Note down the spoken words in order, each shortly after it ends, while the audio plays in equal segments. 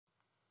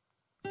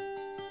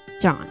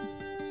John,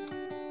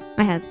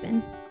 my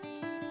husband.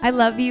 I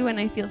love you and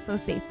I feel so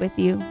safe with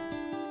you.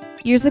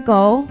 Years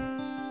ago,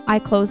 I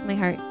closed my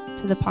heart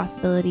to the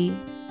possibility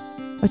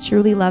of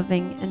truly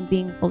loving and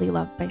being fully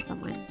loved by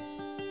someone.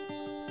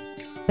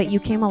 But you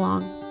came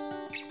along,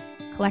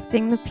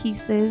 collecting the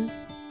pieces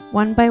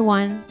one by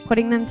one,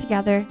 putting them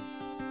together,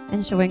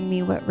 and showing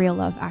me what real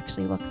love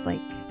actually looks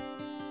like.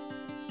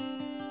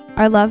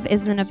 Our love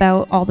isn't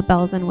about all the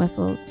bells and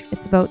whistles.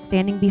 It's about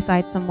standing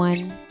beside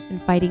someone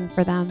and fighting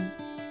for them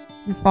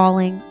and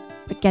falling,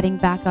 but getting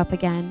back up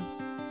again.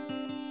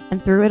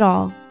 And through it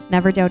all,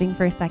 never doubting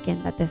for a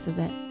second that this is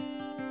it.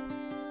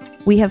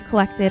 We have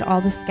collected all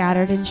the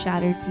scattered and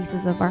shattered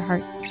pieces of our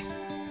hearts.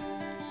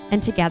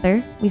 And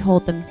together, we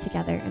hold them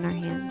together in our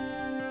hands.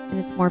 And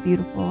it's more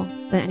beautiful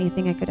than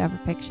anything I could ever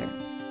picture.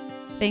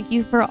 Thank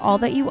you for all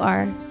that you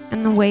are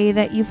and the way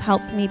that you've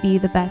helped me be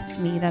the best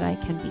me that I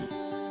can be.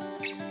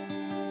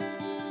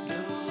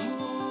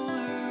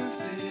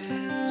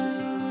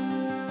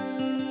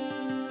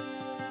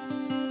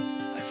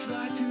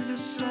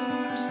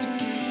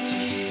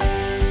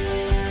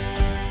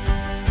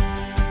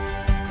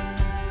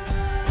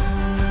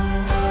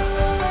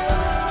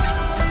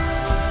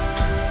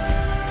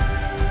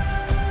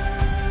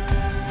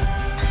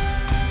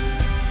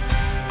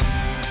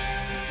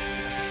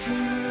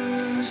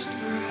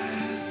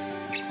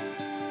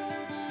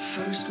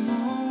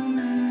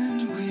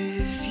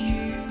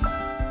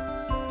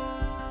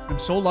 I'm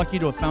so lucky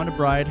to have found a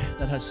bride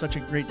that has such a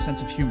great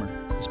sense of humor,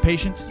 is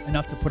patient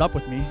enough to put up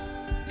with me,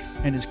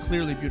 and is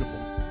clearly beautiful.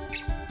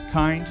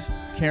 Kind,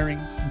 caring,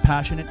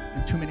 compassionate,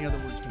 and too many other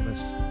words to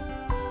list.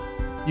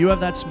 You have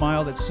that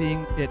smile that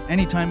seeing it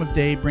any time of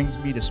day brings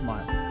me to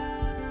smile.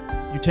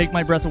 You take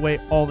my breath away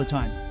all the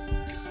time.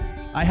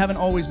 I haven't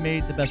always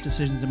made the best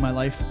decisions in my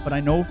life, but I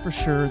know for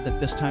sure that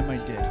this time I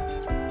did.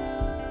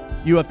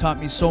 You have taught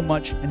me so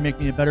much and make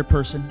me a better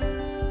person.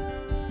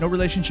 No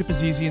relationship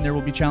is easy and there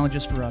will be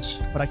challenges for us,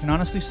 but I can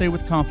honestly say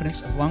with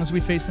confidence, as long as we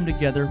face them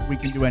together, we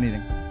can do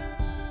anything.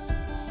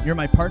 You're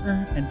my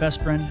partner and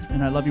best friend,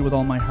 and I love you with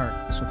all my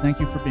heart, so thank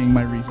you for being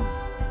my reason.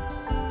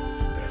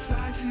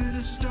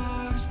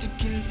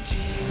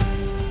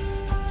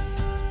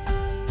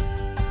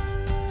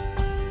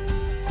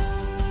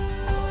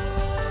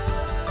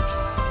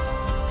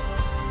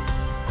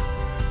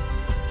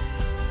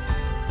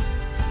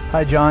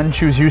 Hi John,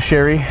 choose you,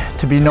 Sheri,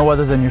 to be no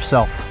other than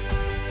yourself.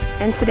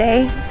 And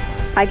today,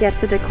 I get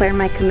to declare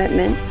my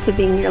commitment to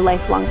being your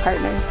lifelong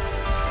partner.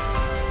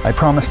 I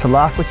promise to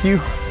laugh with you,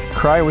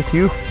 cry with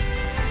you,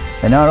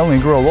 and not only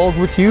grow old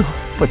with you,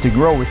 but to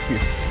grow with you.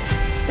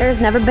 There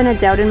has never been a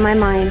doubt in my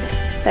mind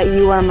that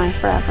you are my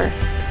forever.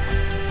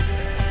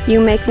 You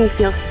make me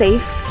feel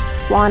safe,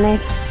 wanted,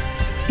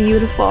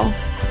 beautiful,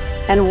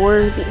 and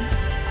worthy.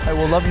 I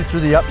will love you through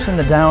the ups and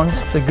the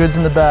downs, the goods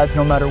and the bads,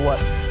 no matter what.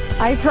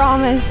 I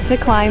promise to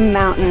climb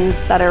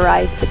mountains that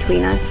arise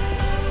between us,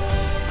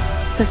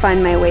 to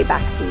find my way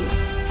back to you.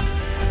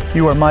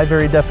 You are my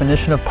very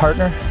definition of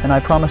partner, and I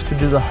promise to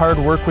do the hard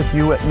work with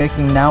you at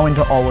making now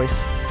into always.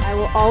 I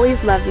will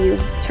always love you,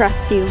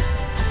 trust you,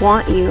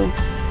 want you,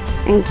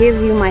 and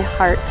give you my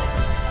heart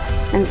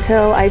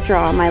until I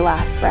draw my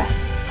last breath.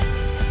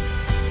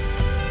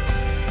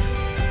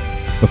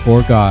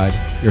 Before God,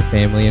 your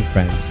family and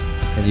friends,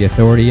 and the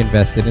authority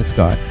invested in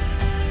Scott,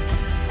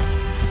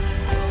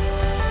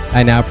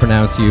 I now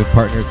pronounce you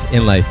partners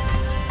in life.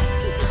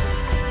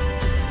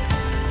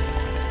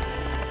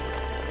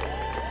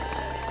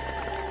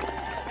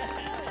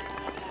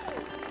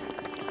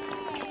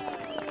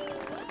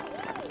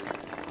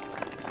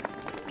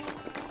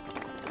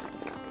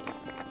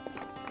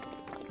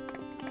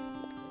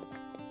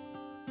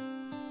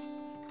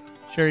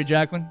 Sheri,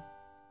 Jacqueline,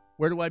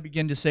 where do I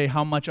begin to say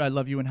how much I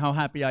love you and how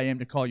happy I am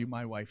to call you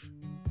my wife?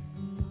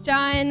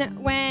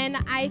 John, when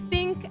I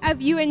think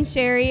of you and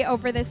Sheri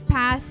over this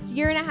past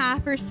year and a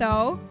half or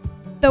so,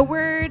 the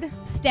word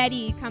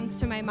steady comes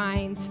to my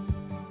mind.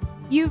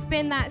 You've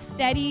been that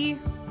steady,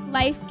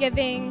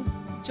 life-giving,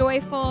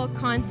 joyful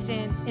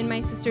constant in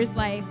my sister's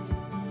life.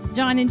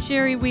 John and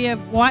Sheri, we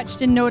have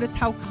watched and noticed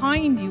how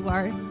kind you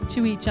are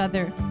to each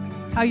other,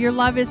 how your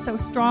love is so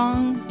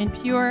strong and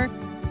pure,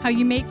 how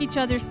you make each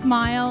other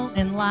smile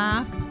and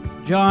laugh.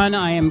 John,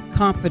 I am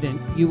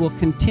confident you will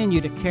continue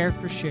to care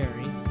for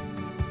Sheri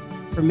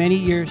for many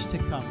years to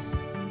come.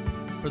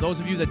 For those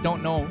of you that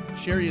don't know,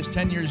 Sheri is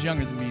 10 years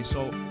younger than me,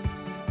 so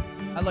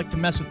I like to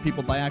mess with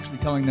people by actually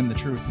telling them the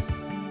truth.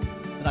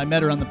 That I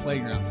met her on the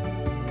playground.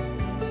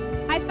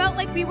 I felt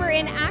like we were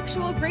in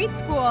actual grade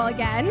school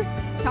again,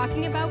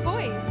 talking about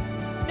boys.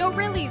 No,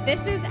 really,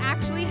 this is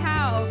actually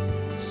how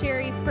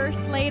Sheri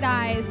first laid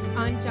eyes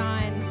on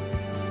John.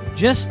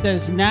 Just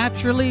as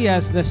naturally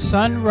as the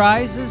sun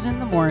rises in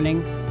the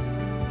morning,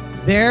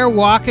 there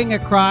walking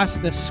across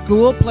the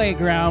school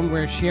playground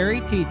where Sheri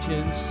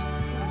teaches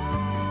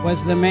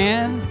was the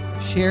man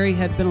Sheri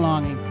had been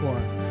longing for.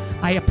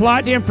 I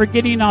applaud him for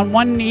getting on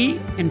one knee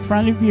in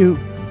front of you.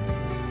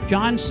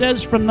 John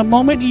says from the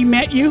moment he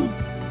met you,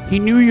 he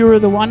knew you were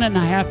the one, and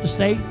I have to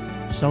say,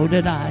 so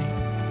did I.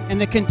 And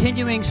the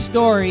continuing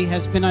story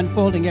has been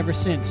unfolding ever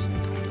since.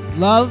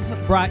 Love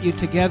brought you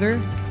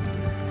together.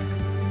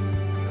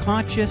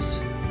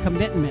 Conscious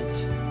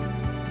commitment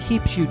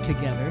keeps you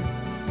together.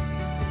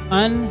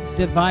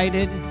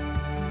 Undivided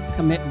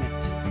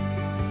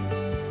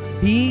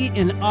commitment. Be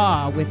in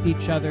awe with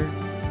each other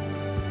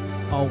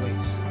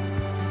always.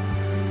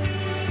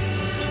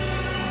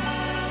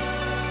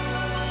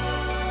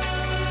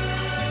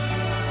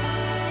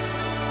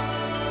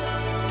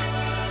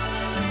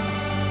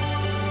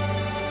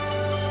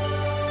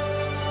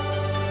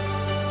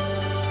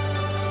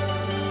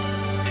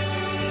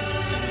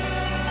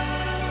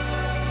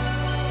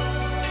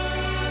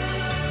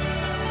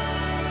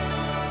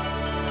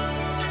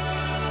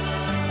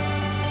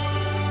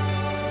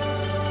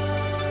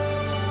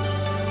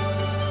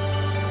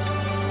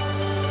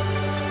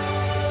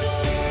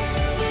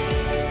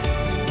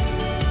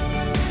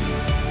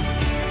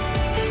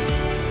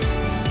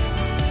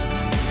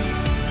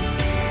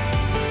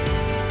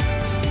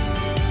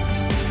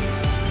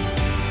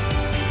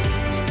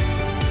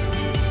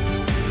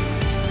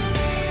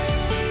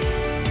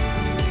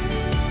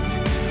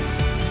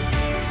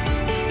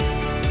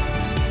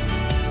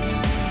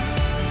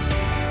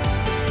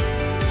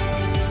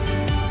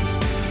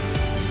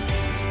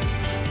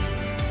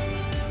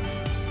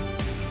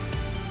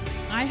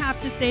 I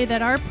have to say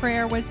that our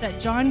prayer was that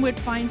John would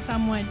find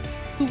someone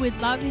who would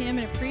love him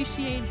and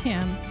appreciate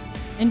him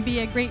and be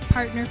a great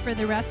partner for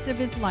the rest of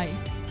his life.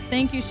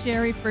 Thank you,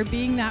 Sheri, for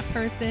being that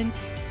person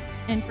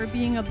and for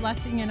being a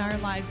blessing in our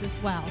lives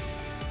as well.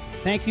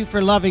 Thank you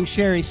for loving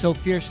Sheri so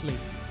fiercely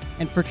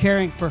and for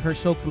caring for her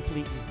so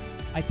completely.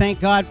 I thank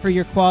God for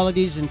your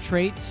qualities and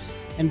traits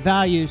and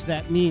values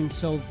that mean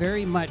so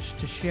very much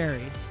to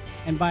Sheri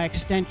and by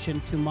extension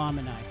to Mom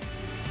and I.